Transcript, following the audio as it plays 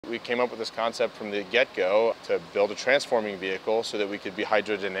We came up with this concept from the get-go to build a transforming vehicle so that we could be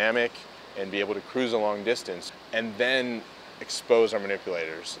hydrodynamic and be able to cruise a long distance and then expose our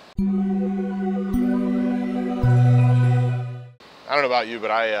manipulators. I don't know about you,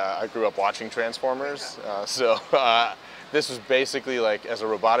 but I grew up watching Transformers, this was basically like, as a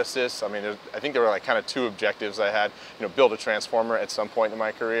roboticist, I mean, I think there were like kind of two objectives I had. Build a transformer at some point in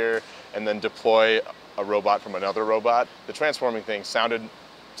my career and then deploy a robot from another robot. The transforming thing sounded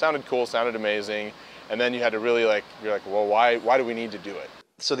cool, sounded amazing, and then you had to really you're like, well, why do we need to do it?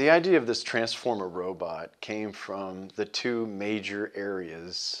 So the idea of this transformer robot came from the two major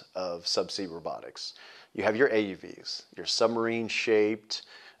areas of subsea robotics. You have your AUVs, your submarine shaped,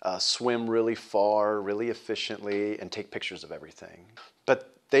 swim really far, really efficiently, and take pictures of everything.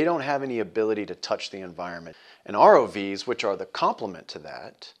 But they don't have any ability to touch the environment. And ROVs, which are the complement to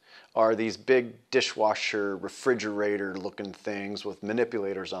that, are these big dishwasher, refrigerator looking things with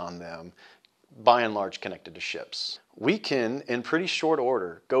manipulators on them, by and large connected to ships. We can, in pretty short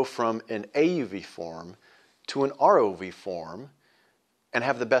order, go from an AUV form to an ROV form and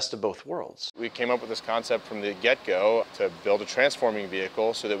have the best of both worlds. We came up with this concept from the get-go to build a transforming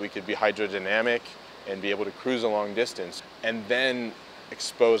vehicle so that we could be hydrodynamic and be able to cruise a long distance and then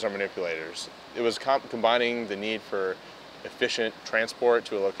expose our manipulators. It was combining the need for efficient transport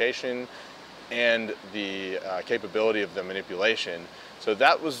to a location and the capability of the manipulation. So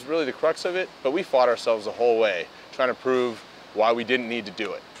that was really the crux of it, but we fought ourselves the whole way trying to prove why we didn't need to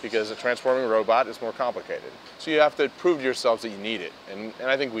do it, because a transforming robot is more complicated. So you have to prove to yourselves that you need it, and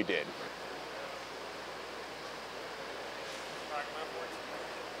I think we did.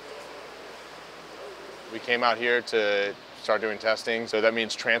 We came out here to start doing testing, so that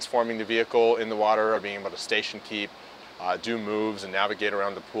means transforming the vehicle in the water, or being able to station keep, do moves and navigate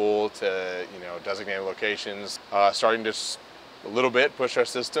around the pool to designated locations, starting to a little bit push our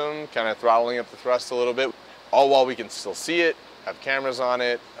system, kind of throttling up the thrust a little bit, all while we can still see it, have cameras on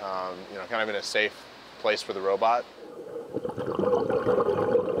it, kind of in a safe place for the robot.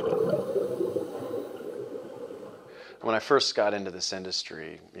 When I first got into this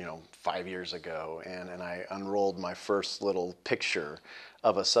industry, 5 years ago, and I unrolled my first little picture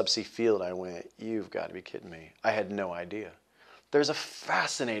of a subsea field, I went, you've got to be kidding me. I had no idea. There's a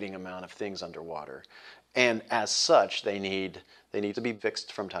fascinating amount of things underwater, and as such, they need to be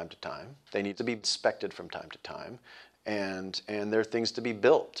fixed from time to time. They need to be inspected from time to time, and there are things to be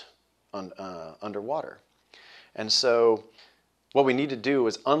built underwater. And so what we need to do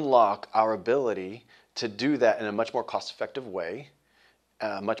is unlock our ability to do that in a much more cost-effective way,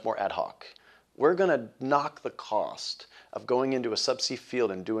 much more ad hoc. We're going to knock the cost of going into a subsea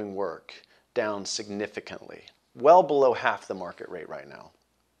field and doing work down significantly, well below half the market rate right now.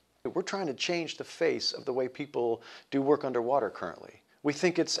 We're trying to change the face of the way people do work underwater currently. We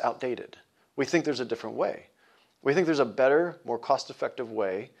think it's outdated. We think there's a different way. We think there's a better, more cost-effective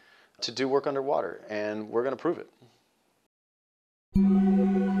way to do work underwater, and we're going to prove it.